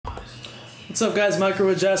What's up, guys? Micro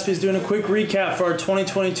with Jaspy's doing a quick recap for our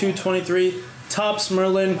 2022-23 Topps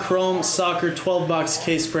Merlin Chrome Soccer 12-box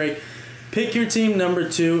case break. Pick your team number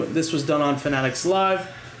 2. This was done on Fanatics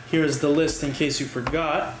Live. Here is the list in case you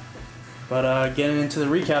forgot. But getting into the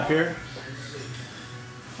recap here.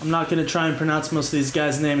 I'm not going to try and pronounce most of these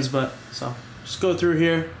guys' names, but so just go through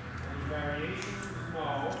here.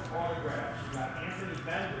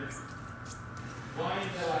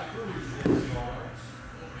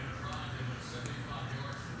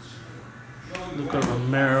 Luca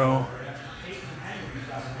Romero.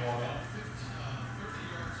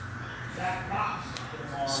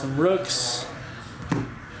 Some rooks.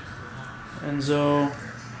 Enzo.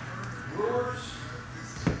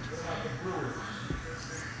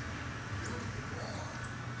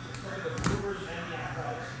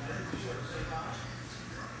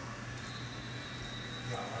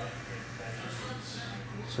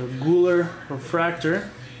 So Guler, Refractor.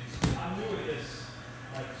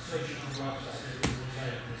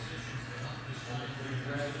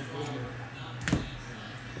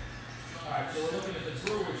 Alright, so we're looking at the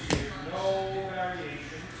Brewers here. No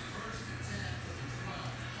variation.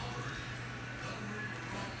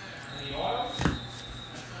 Any oils?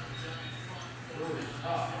 Brewers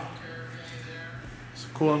up. It's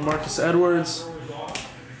cool on Marcus Edwards.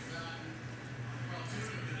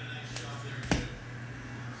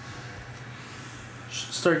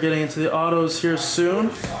 Should start getting into the autos here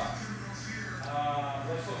soon.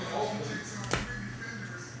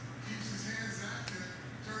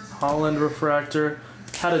 Holland Refractor.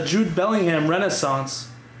 Had a Jude Bellingham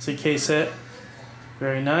Renaissance. It's a case hit.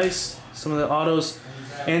 Very nice. Some of the autos.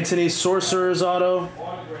 Anthony Sorcerer's auto.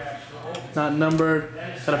 Not numbered.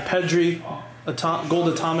 Got a Pedri Gold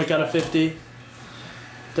Atomic out of 50.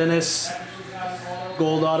 Dennis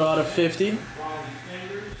Gold Auto out of 50.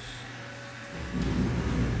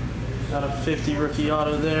 Got a 50 rookie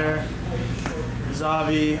auto there.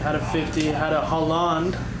 Xavi out of 50. Had a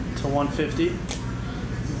Holland to 150.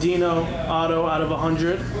 Dino auto out of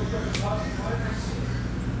 100.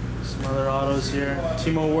 Some other autos here.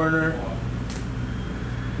 Timo Werner.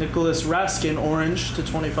 Nicholas Raskin orange to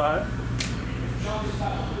 25.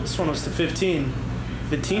 This one was to 15.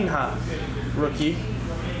 Vitinha rookie.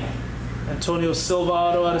 Antonio Silva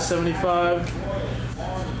auto out of 75.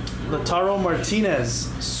 Lautaro Martinez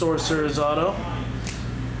Sorcerer's auto.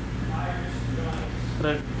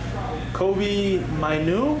 Got a Kobe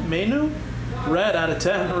Mainu red out of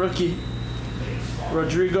 10, rookie.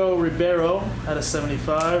 Rodrigo Ribeiro out of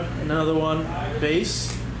 75. And another one,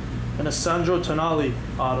 base. And a Sandro Tonali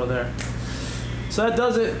auto there. So that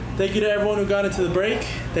does it. Thank you to everyone who got into the break.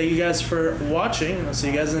 Thank you guys for watching. And I'll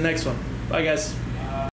see you guys in the next one. Bye, guys.